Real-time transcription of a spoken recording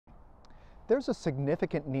There's a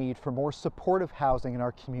significant need for more supportive housing in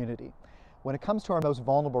our community. When it comes to our most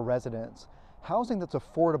vulnerable residents, housing that's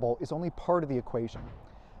affordable is only part of the equation.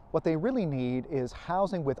 What they really need is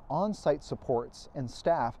housing with on-site supports and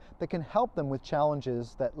staff that can help them with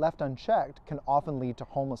challenges that, left unchecked, can often lead to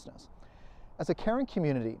homelessness. As a caring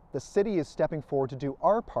community, the city is stepping forward to do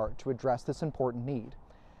our part to address this important need.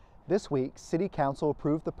 This week, City Council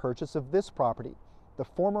approved the purchase of this property, the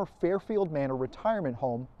former Fairfield Manor Retirement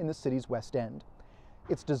Home in the city's West End.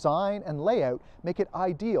 Its design and layout make it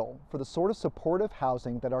ideal for the sort of supportive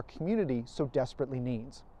housing that our community so desperately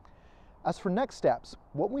needs. As for next steps,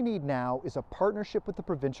 what we need now is a partnership with the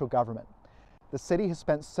provincial government. The city has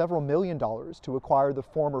spent several $millions to acquire the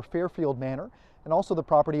former Fairfield Manor and also the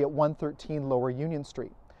property at 113 Lower Union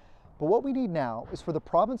Street. But what we need now is for the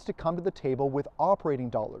province to come to the table with operating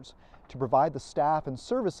dollars to provide the staff and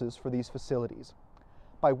services for these facilities.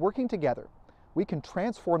 By working together, we can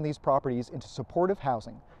transform these properties into supportive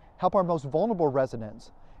housing, help our most vulnerable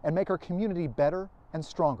residents, and make our community better and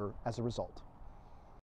stronger as a result.